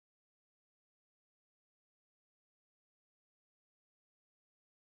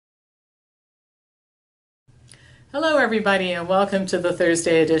Hello everybody and welcome to the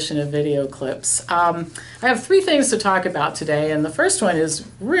Thursday edition of Video Clips. I have three things to talk about today, and the first one is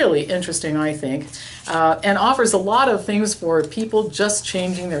really interesting, I think, and offers a lot of things for people just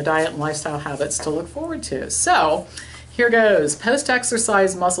changing their diet and lifestyle habits to look forward to. So here goes.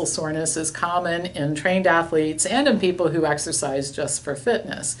 Post-exercise muscle soreness is common in trained athletes and in people who exercise just for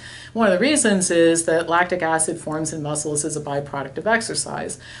fitness. One of the reasons is that lactic acid forms in muscles as a byproduct of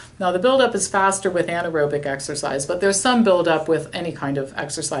exercise. Now, the buildup is faster with anaerobic exercise, but there's some buildup with any kind of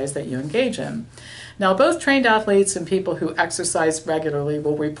exercise that you engage in. Now, both trained athletes and people who exercise regularly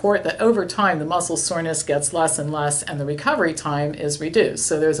will report that over time the muscle soreness gets less and less and the recovery time is reduced.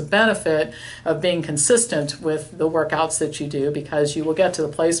 So there's a benefit of being consistent with the workouts that you do because you will get to the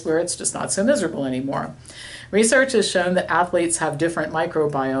place where it's just not so miserable anymore. Research has shown that athletes have different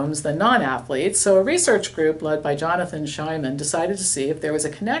microbiomes than non-athletes, so a research group led by Jonathan Scheinman decided to see if there was a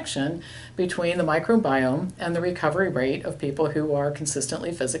connection between the microbiome and the recovery rate of people who are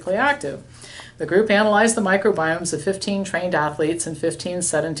consistently physically active. The group analyzed the microbiomes of 15 trained athletes and 15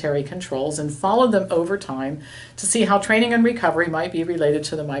 sedentary controls and followed them over time to see how training and recovery might be related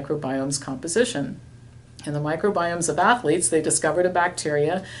to the microbiome's composition. In the microbiomes of athletes, they discovered a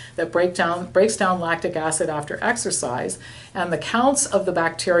bacteria that breaks down lactic acid after exercise, and the counts of the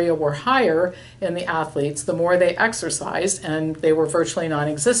bacteria were higher in the athletes the more they exercised, and they were virtually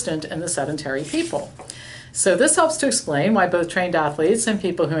non-existent in the sedentary people. So this helps to explain why both trained athletes and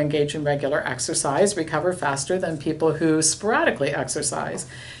people who engage in regular exercise recover faster than people who sporadically exercise.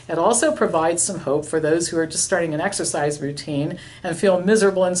 It also provides some hope for those who are just starting an exercise routine and feel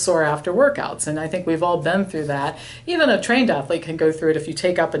miserable and sore after workouts. And I think we've all been through that. Even a trained athlete can go through it if you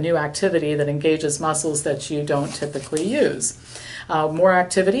take up a new activity that engages muscles that you don't typically use. More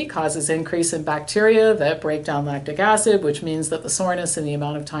activity causes increase in bacteria that break down lactic acid, which means that the soreness and the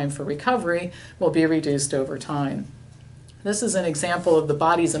amount of time for recovery will be reduced over time. This is an example of the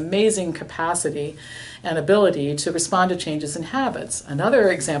body's amazing capacity and ability to respond to changes in habits. Another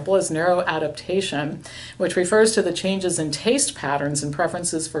example is neuroadaptation, which refers to the changes in taste patterns and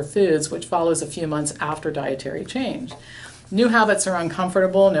preferences for foods, which follows a few months after dietary change. New habits are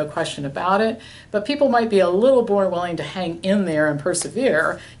uncomfortable, no question about it, but people might be a little more willing to hang in there and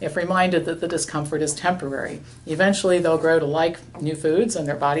persevere if reminded that the discomfort is temporary. Eventually, they'll grow to like new foods, and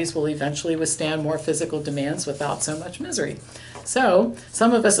their bodies will eventually withstand more physical demands without so much misery. So,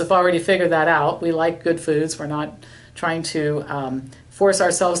 some of us have already figured that out. We like good foods. We're not trying to force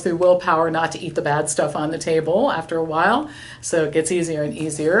ourselves through willpower not to eat the bad stuff on the table after a while, so it gets easier and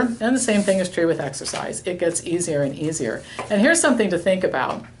easier. And the same thing is true with exercise. It gets easier and easier. And here's something to think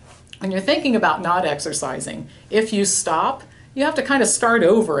about. When you're thinking about not exercising, if you stop, you have to kind of start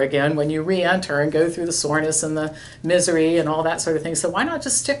over again when you re-enter and go through the soreness and the misery and all that sort of thing. So why not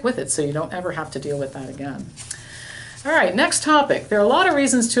just stick with it so you don't ever have to deal with that again? All right, next topic. There are a lot of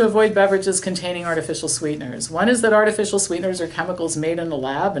reasons to avoid beverages containing artificial sweeteners. One is that artificial sweeteners are chemicals made in a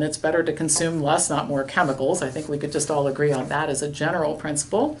lab, and it's better to consume less, not more chemicals. I think we could just all agree on that as a general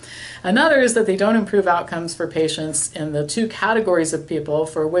principle. Another is that they don't improve outcomes for patients in the two categories of people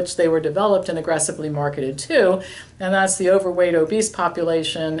for which they were developed and aggressively marketed to, and that's the overweight, obese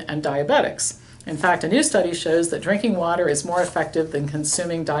population and diabetics. In fact, a new study shows that drinking water is more effective than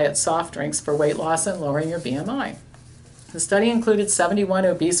consuming diet soft drinks for weight loss and lowering your BMI. The study included 71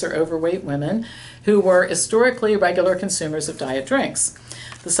 obese or overweight women who were historically regular consumers of diet drinks.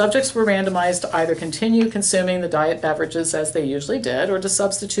 The subjects were randomized to either continue consuming the diet beverages as they usually did or to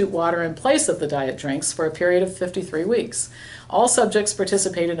substitute water in place of the diet drinks for a period of 53 weeks. All subjects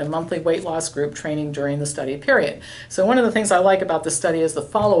participated in monthly weight loss group training during the study period. So one of the things I like about this study is the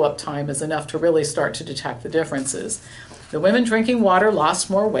follow-up time is enough to really start to detect the differences. The women drinking water lost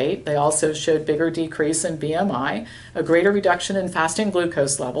more weight. They also showed bigger decrease in BMI, a greater reduction in fasting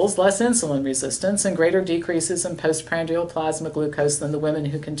glucose levels, less insulin resistance, and greater decreases in postprandial plasma glucose than the women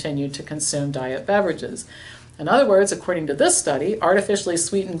who continued to consume diet beverages. In other words, according to this study, artificially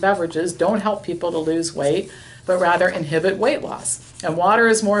sweetened beverages don't help people to lose weight, but rather inhibit weight loss. And water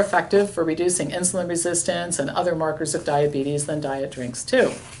is more effective for reducing insulin resistance and other markers of diabetes than diet drinks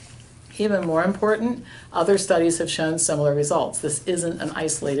too. Even more important, other studies have shown similar results. This isn't an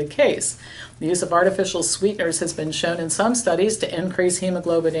isolated case. The use of artificial sweeteners has been shown in some studies to increase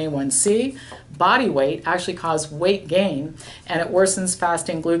hemoglobin A1C, body weight, actually cause weight gain, and it worsens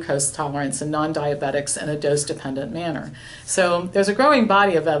fasting glucose tolerance in non-diabetics in a dose-dependent manner. So there's a growing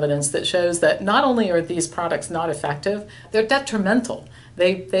body of evidence that shows that not only are these products not effective, they're detrimental.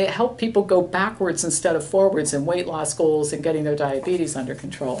 They help people go backwards instead of forwards in weight loss goals and getting their diabetes under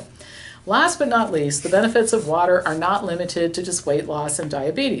control. Last but not least, the benefits of water are not limited to just weight loss and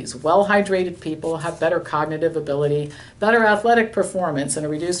diabetes. Well-hydrated people have better cognitive ability, better athletic performance, and a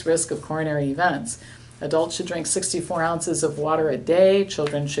reduced risk of coronary events. Adults should drink 64 ounces of water a day.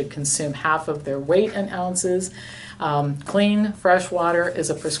 Children should consume half of their weight in ounces. Clean, fresh water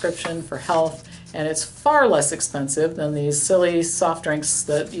is a prescription for health, and it's far less expensive than these silly soft drinks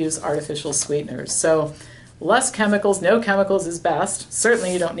that use artificial sweeteners. So less chemicals, no chemicals is best.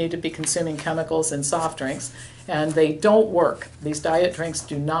 Certainly you don't need to be consuming chemicals in soft drinks, and they don't work. These diet drinks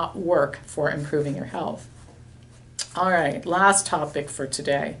do not work for improving your health. All right, last topic for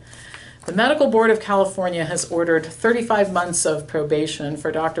today. The Medical Board of California has ordered 35 months of probation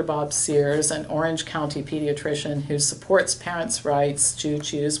for Dr. Bob Sears, an Orange County pediatrician who supports parents' rights to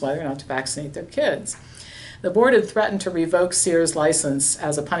choose whether or not to vaccinate their kids. The board had threatened to revoke Sears' license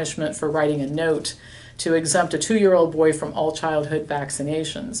as a punishment for writing a note to exempt a 2-year-old boy from all childhood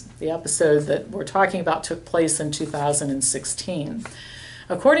vaccinations. The episode that we're talking about took place in 2016.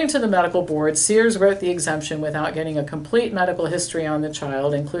 According to the medical board, Sears wrote the exemption without getting a complete medical history on the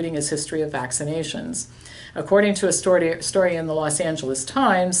child, including his history of vaccinations. According to a story in the Los Angeles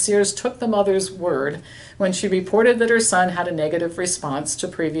Times, Sears took the mother's word when she reported that her son had a negative response to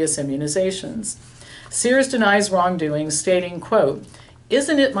previous immunizations. Sears denies wrongdoing, stating, quote,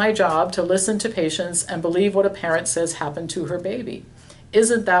 "Isn't it my job to listen to patients and believe what a parent says happened to her baby?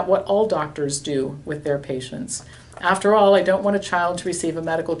 Isn't that what all doctors do with their patients? After all, I don't want a child to receive a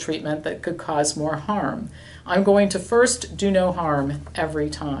medical treatment that could cause more harm. I'm going to first do no harm every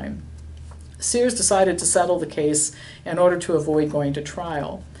time." Sears decided to settle the case in order to avoid going to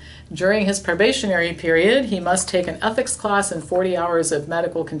trial. During his probationary period, he must take an ethics class and 40 hours of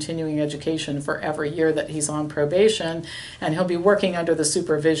medical continuing education for every year that he's on probation, and he'll be working under the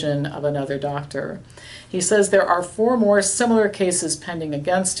supervision of another doctor. He says there are 4 more similar cases pending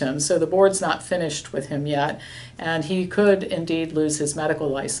against him, so the board's not finished with him yet, and he could indeed lose his medical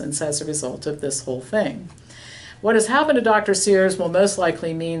license as a result of this whole thing. What has happened to Dr. Sears will most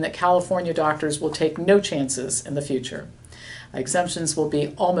likely mean that California doctors will take no chances in the future. Exemptions will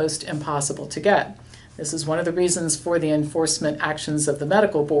be almost impossible to get. This is one of the reasons for the enforcement actions of the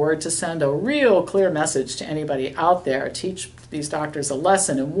medical board to send a real clear message to anybody out there, teach these doctors a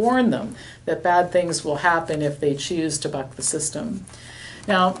lesson and warn them that bad things will happen if they choose to buck the system.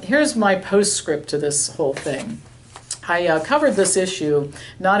 Now, here's my postscript to this whole thing. I covered this issue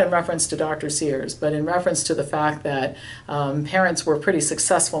not in reference to Dr. Sears, but in reference to the fact that parents were pretty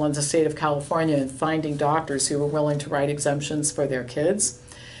successful in the state of California in finding doctors who were willing to write exemptions for their kids.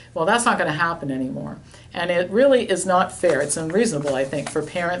 Well, that's not going to happen anymore. And it really is not fair. It's unreasonable, I think, for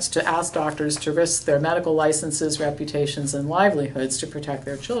parents to ask doctors to risk their medical licenses, reputations, and livelihoods to protect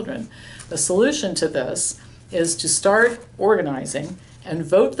their children. The solution to this is to start organizing and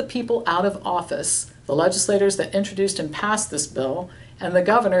vote the people out of office, the legislators that introduced and passed this bill, and the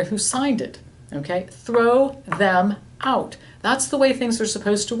governor who signed it. Okay? Throw them out. That's the way things are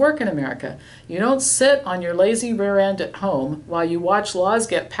supposed to work in America. You don't sit on your lazy rear end at home while you watch laws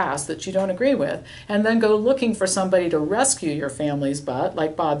get passed that you don't agree with, and then go looking for somebody to rescue your family's butt,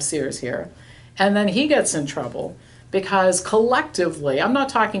 like Bob Sears here, and then he gets in trouble. Because collectively, I'm not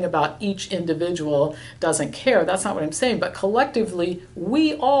talking about each individual doesn't care, that's not what I'm saying, but collectively,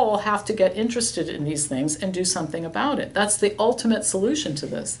 we all have to get interested in these things and do something about it. That's the ultimate solution to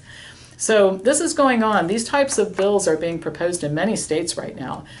this. So this is going on. These types of bills are being proposed in many states right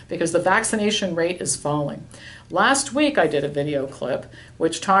now because the vaccination rate is falling. Last week I did a video clip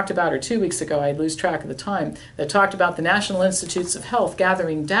which talked about, or 2 weeks ago, I lose track of the time, that talked about the National Institutes of Health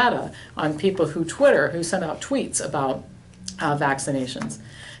gathering data on people who send out tweets about vaccinations.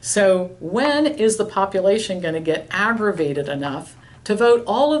 So when is the population going to get aggravated enough to vote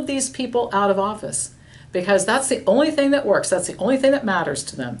all of these people out of office? Because that's the only thing that works. That's the only thing that matters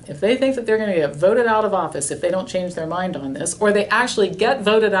to them. If they think that they're going to get voted out of office if they don't change their mind on this, or they actually get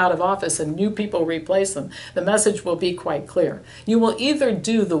voted out of office and new people replace them, the message will be quite clear. You will either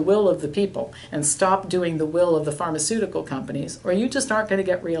do the will of the people and stop doing the will of the pharmaceutical companies, or you just aren't going to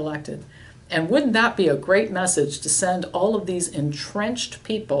get reelected. And wouldn't that be a great message to send all of these entrenched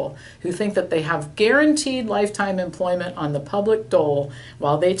people who think that they have guaranteed lifetime employment on the public dole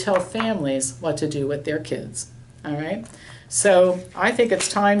while they tell families what to do with their kids? All right? So I think it's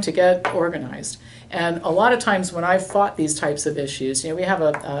time to get organized. And a lot of times when I've fought these types of issues, we have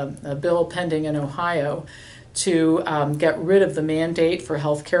a bill pending in Ohio to get rid of the mandate for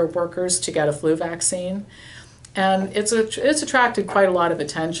healthcare workers to get a flu vaccine. And it's attracted quite a lot of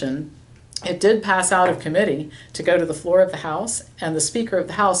attention. It did pass out of committee to go to the floor of the House, and the Speaker of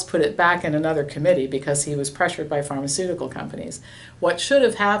the House put it back in another committee because he was pressured by pharmaceutical companies. What should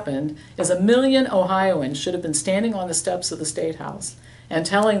have happened is 1 million Ohioans should have been standing on the steps of the State House and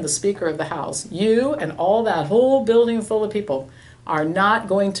telling the Speaker of the House, you and all that whole building full of people are not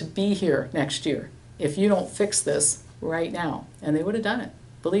going to be here next year if you don't fix this right now. And they would have done it.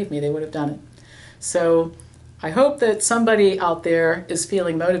 Believe me, they would have done it. So I hope that somebody out there is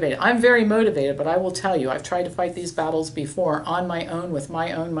feeling motivated. I'm very motivated, but I will tell you, I've tried to fight these battles before on my own with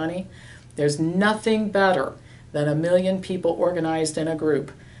my own money. There's nothing better than 1 million people organized in a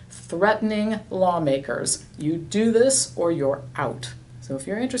group threatening lawmakers. You do this or you're out. So if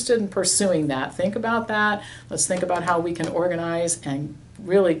you're interested in pursuing that, think about that. Let's think about how we can organize and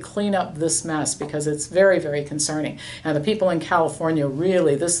really clean up this mess, because it's very, very concerning. And the people in California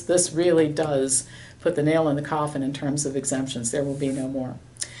really, this really does put the nail in the coffin in terms of exemptions. There will be no more.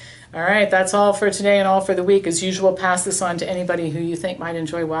 All right, that's all for today and all for the week. As usual, pass this on to anybody who you think might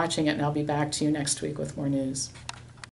enjoy watching it, and I'll be back to you next week with more news.